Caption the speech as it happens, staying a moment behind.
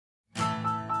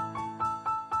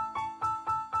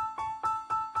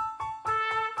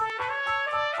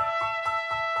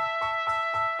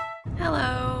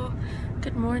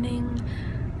Good morning.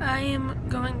 I am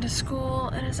going to school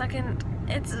in a second.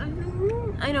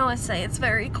 I know I say it's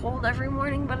very cold every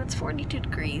morning, but it's 42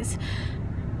 degrees.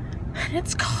 And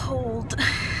it's cold.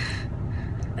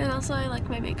 And also I like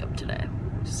my makeup today.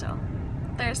 So,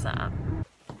 there's that.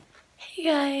 Hey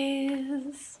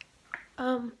guys!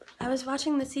 I was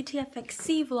watching the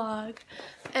CTFXC vlog,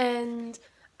 and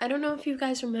I don't know if you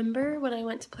guys remember when I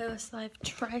went to Playlist Live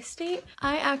Tri-State,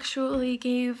 I actually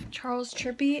gave Charles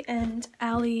Trippy and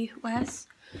Allie West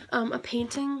a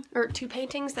painting, or two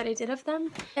paintings that I did of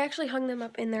them. I actually hung them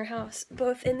up in their house,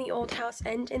 both in the old house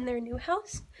and in their new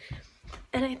house.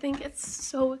 And I think it's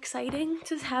so exciting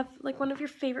to have like one of your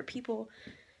favorite people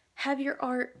have your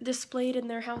art displayed in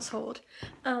their household.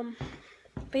 But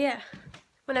yeah,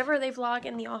 whenever they vlog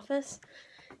in the office,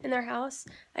 in their house,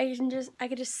 I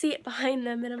could just see it behind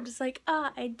them, and I'm just like,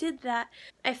 ah, I did that.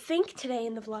 I think today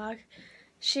in the vlog,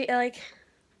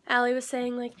 Allie was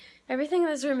saying, like, everything in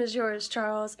this room is yours,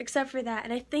 Charles, except for that,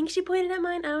 and I think she pointed at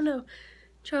mine, I don't know.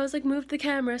 Charles, like, moved the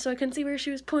camera so I couldn't see where she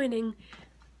was pointing,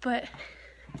 but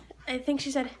I think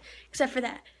she said, except for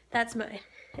that, that's mine.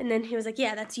 And then he was like,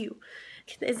 yeah, that's you.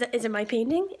 Is it my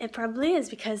painting? It probably is,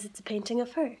 because it's a painting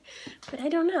of her, but I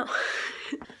don't know.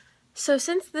 So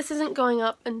since this isn't going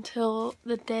up until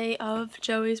the day of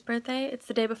Joey's birthday, it's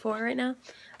the day before right now,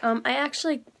 I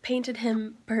actually painted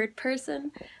him Bird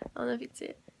Person. I don't know if you'd see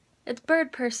it. It's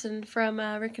Bird Person from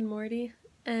Rick and Morty,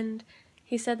 and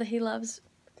he said that he loves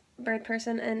Bird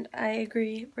Person, and I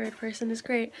agree, Bird Person is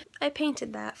great. I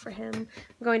painted that for him.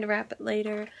 I'm going to wrap it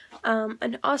later.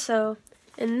 And also,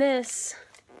 in this,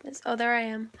 oh, there I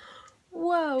am.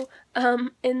 Whoa!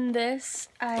 In this,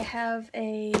 I have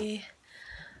a...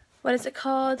 what is it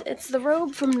called? It's the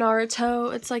robe from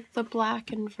Naruto. It's like the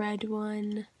black and red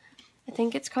one. I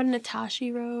think it's called a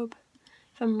Natashi robe.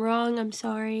 If I'm wrong, I'm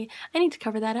sorry. I need to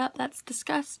cover that up. That's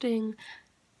disgusting.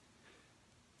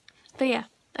 But yeah,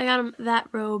 I got him that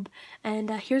robe.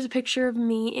 And here's a picture of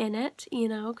me in it, you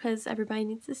know, because everybody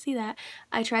needs to see that.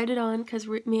 I tried it on because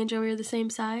me and Joey are the same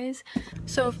size.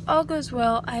 So if all goes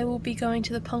well, I will be going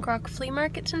to the punk rock flea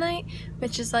market tonight,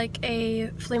 which is like a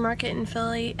flea market in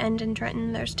Philly and in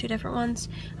Trenton. There's two different ones.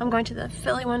 I'm going to the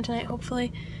Philly one tonight,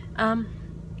 hopefully.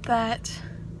 But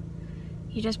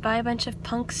you just buy a bunch of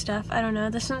punk stuff. I don't know.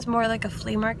 This one's more like a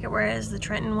flea market, whereas the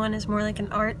Trenton one is more like an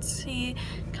artsy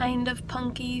kind of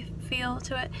punky feel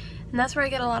to it. And that's where I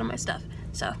get a lot of my stuff.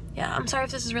 So yeah, I'm sorry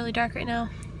if this is really dark right now.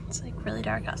 It's like really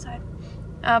dark outside.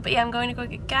 But yeah, I'm going to go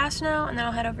get gas now, and then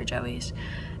I'll head over to Joey's.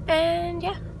 And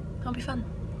yeah, it'll be fun.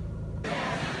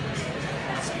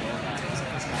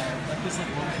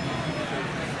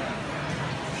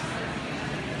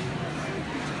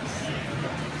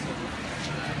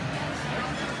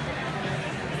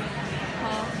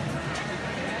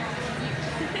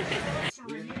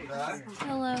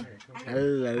 Hello.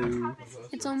 Hello.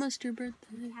 It's almost your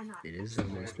birthday. It is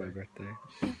almost my birthday.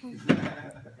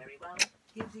 Very well.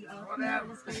 Give the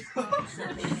earth space so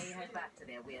they may head back to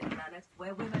their weird planet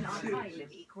where women are kind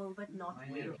of equal but not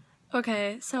really.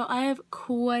 Okay, so I have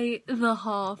quite the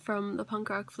haul from the punk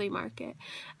rock flea market.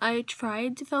 I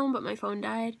tried to film, but my phone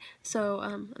died, so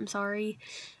I'm sorry.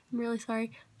 I'm really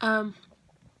sorry.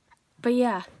 But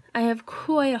yeah, I have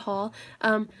quite a haul.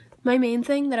 My main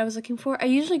thing that I was looking for, I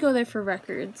usually go there for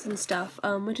records and stuff,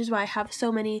 which is why I have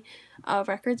so many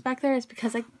records back there, is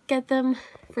because I get them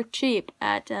for cheap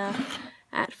at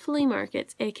flea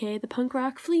markets, aka the punk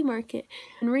rock flea market.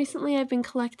 And recently I've been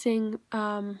collecting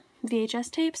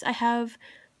VHS tapes. I have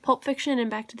Pulp Fiction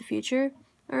and Back to the Future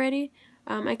already.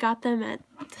 I got them at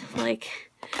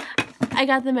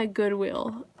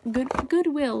Goodwill.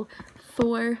 Goodwill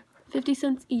for 50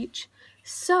 cents each.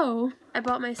 So I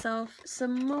bought myself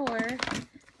some more.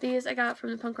 These I got from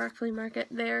the punk rock flea market.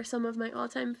 They're some of my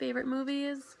all-time favorite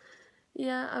movies.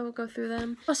 Yeah, I will go through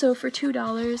them. Also, for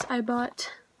 $2, I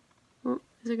bought... oh,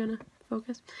 is it gonna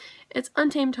focus? It's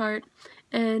Untamed Heart,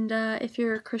 and if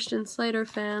you're a Christian Slater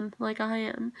fan, like I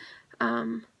am,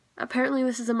 apparently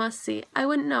this is a must-see. I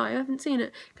wouldn't know. I haven't seen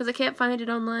it, because I can't find it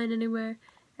online anywhere.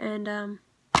 And,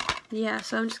 yeah,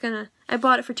 so I'm just gonna... I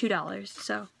bought it for $2,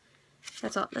 so...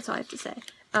 That's all I have to say.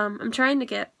 I'm trying to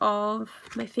get all of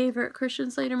my favorite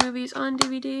Christian Slater movies on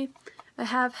DVD. I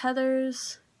have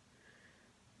Heathers.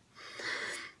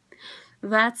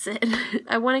 That's it.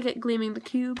 I want to get Gleaming the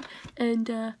Cube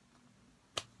and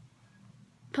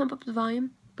Pump Up the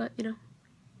Volume, but you know.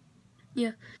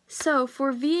 Yeah. So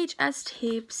for VHS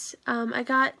tapes, I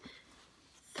got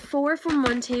 4 from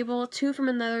one table, 2 from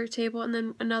another table, and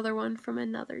then another one from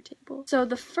another table. So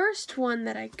the first one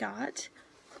that I got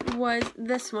was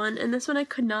this one, and this one I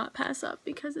could not pass up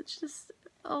because it's just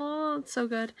Oh, it's so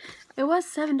good. It was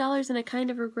 $7 and I kind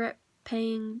of regret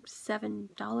paying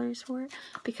 $7 for it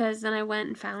because then I went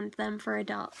and found them for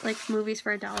 $1, like movies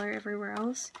for $1 everywhere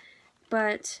else.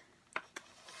 But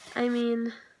I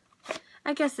mean,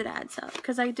 I guess it adds up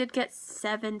because I did get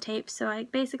 7 tapes, so I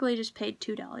basically just paid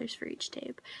 $2 for each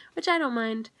tape, which I don't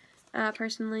mind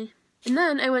personally. And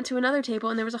then I went to another table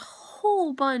and there was a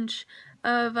whole bunch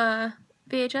of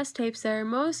VHS tapes there,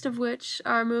 most of which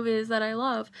are movies that I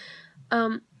love.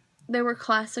 There were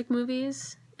classic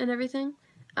movies and everything,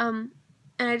 and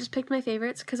I just picked my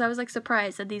favorites because I was like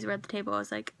surprised that these were at the table. I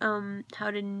was like,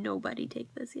 how did nobody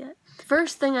take this yet?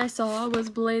 First thing I saw was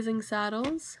Blazing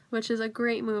Saddles, which is a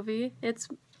great movie. It's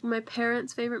my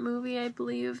parents' favorite movie, I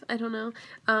believe. I don't know.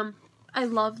 I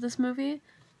love this movie.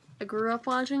 I grew up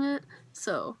watching it,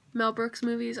 so Mel Brooks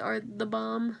movies are the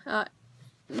bomb.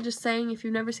 Just saying, if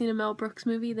you've never seen a Mel Brooks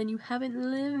movie, then you haven't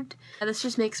lived. This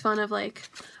just makes fun of, like,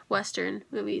 Western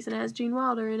movies, and it has Gene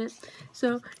Wilder in it.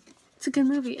 So, it's a good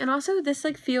movie. And also, this,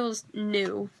 like, feels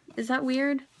new. Is that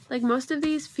weird? Like, most of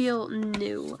these feel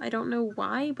new. I don't know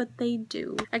why, but they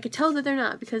do. I could tell that they're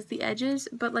not, because the edges,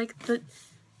 but, like,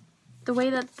 the way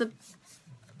that the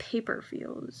paper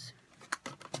feels.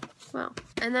 Well,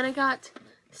 and then I got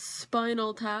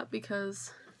Spinal Tap,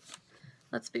 because,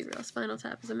 let's be real, Spinal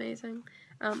Tap is amazing.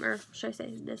 Or should I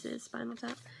say, this is Spinal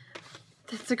Tap.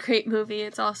 It's a great movie.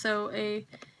 It's also it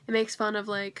makes fun of,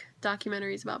 like,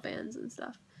 documentaries about bands and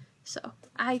stuff. So,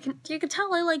 you can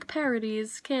tell I like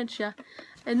parodies, can't ya?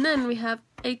 And then we have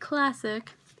a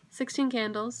classic, 16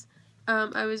 Candles.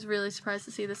 I was really surprised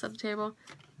to see this at the table.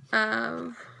 Yeah.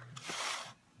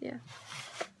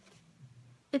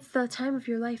 It's the time of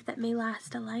your life that may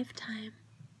last a lifetime.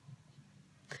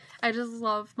 I just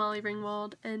love Molly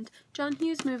Ringwald and John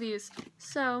Hughes movies,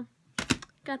 so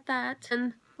got that.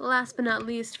 And last but not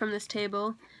least from this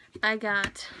table, I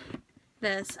got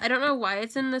this. I don't know why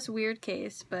it's in this weird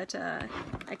case, but I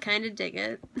kind of dig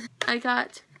it. I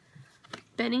got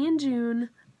Benny and June.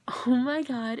 Oh my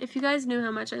god, if you guys knew how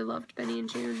much I loved Benny and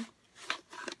June,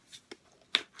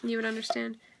 you would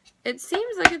understand. It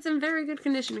seems like it's in very good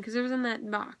condition because it was in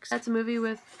that box. That's a movie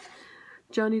with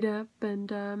Johnny Depp and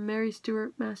Mary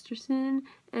Stuart Masterson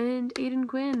and Aidan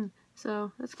Quinn,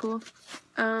 so that's cool.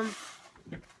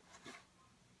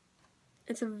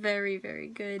 It's a very, very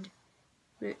good.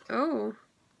 Oh,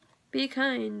 Be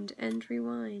Kind and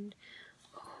Rewind.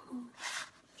 Oh,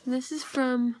 this is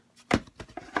from a.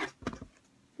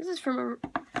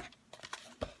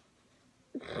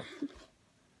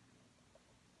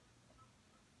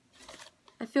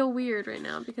 I feel weird right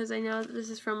now because I know that this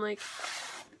is from like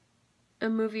a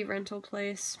movie rental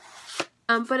place.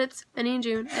 But it's Benny and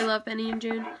June. I love Benny and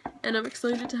June, and I'm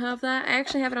excited to have that. I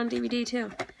actually have it on DVD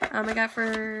too. I got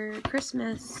for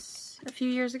Christmas a few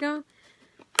years ago.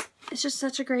 It's just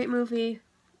such a great movie.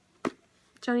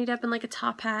 Johnny Depp in like a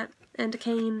top hat and a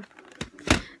cane.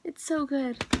 It's so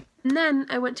good. And then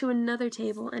I went to another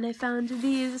table and I found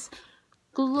these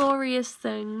glorious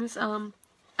things.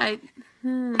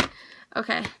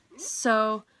 Okay,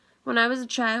 so when I was a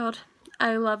child,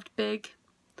 I loved Big,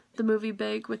 the movie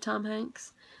Big with Tom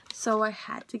Hanks, so I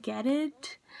had to get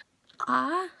it.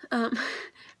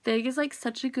 Big is like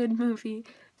such a good movie,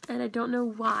 and I don't know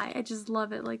why, I just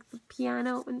love it, like the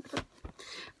piano and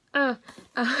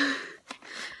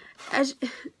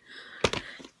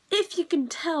if you can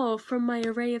tell from my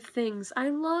array of things, I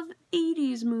love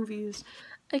 80s movies.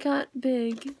 I got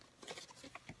Big.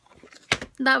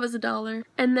 That was $1.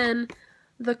 And then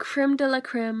the creme de la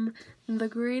creme, the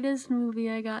greatest movie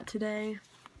I got today.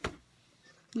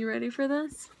 You ready for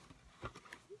this?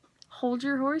 Hold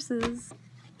your horses.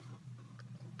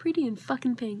 Pretty in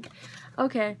fucking Pink.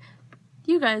 Okay,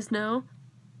 you guys know,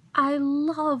 I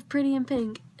love Pretty in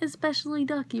Pink, especially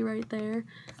Ducky right there.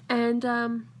 And,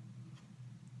 I'm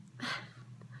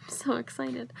so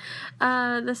excited.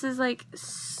 This is like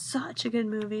such a good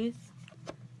movie.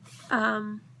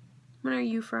 When are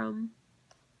you from?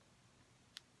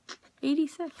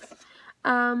 86.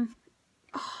 Oh my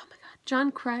god.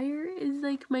 John Cryer is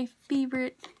like my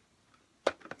favorite.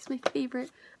 He's my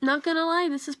favorite. Not gonna lie,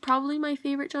 this is probably my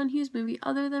favorite John Hughes movie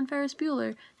other than Ferris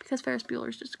Bueller, because Ferris Bueller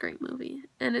is just a great movie.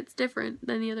 And it's different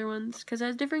than the other ones because it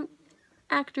has different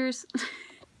actors.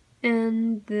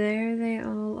 And there they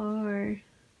all are.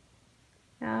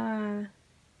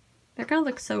 They're gonna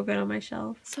look so good on my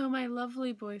shelf. So my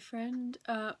lovely boyfriend,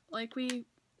 like we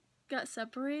got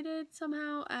separated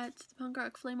somehow at the punk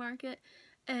rock flea market,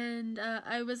 and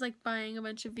I was like buying a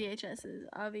bunch of VHSs,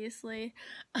 obviously,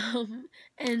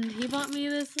 and he bought me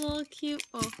this little cute,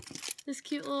 this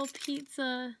cute little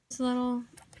pizza,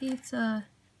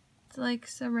 It's like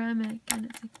ceramic and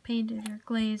it's like painted or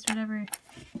glazed, whatever.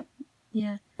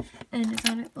 Yeah. And it's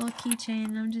on a little keychain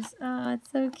and I'm just, oh, it's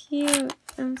so cute.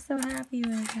 I'm so happy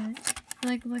with it. It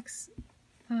like looks,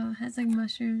 oh, it has like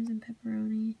mushrooms and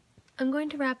pepperoni. I'm going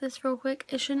to wrap this real quick.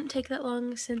 It shouldn't take that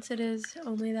long since it is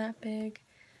only that big.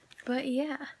 But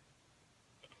yeah.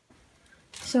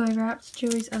 So I wrapped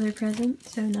Joey's other present,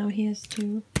 so now he has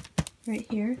 2 right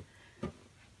here.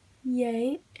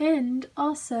 Yay. And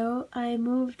also, I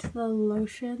moved the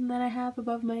lotion that I have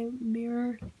above my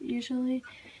mirror usually,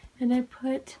 and I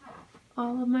put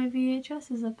all of my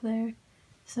VHSs up there.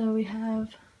 So we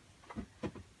have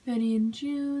Benny and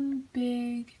June,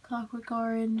 Big, Clockwork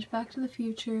Orange, Back to the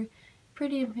Future,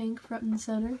 Pretty in Pink, front and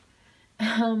center,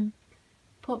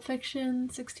 Pulp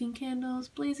Fiction, 16 Candles,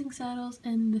 Blazing Saddles,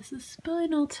 and this is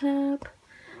Spinal Tap.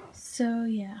 So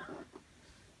yeah.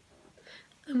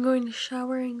 I'm going to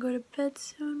shower and go to bed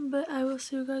soon, but I will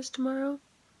see you guys tomorrow.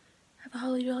 Have a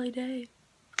holly jolly day.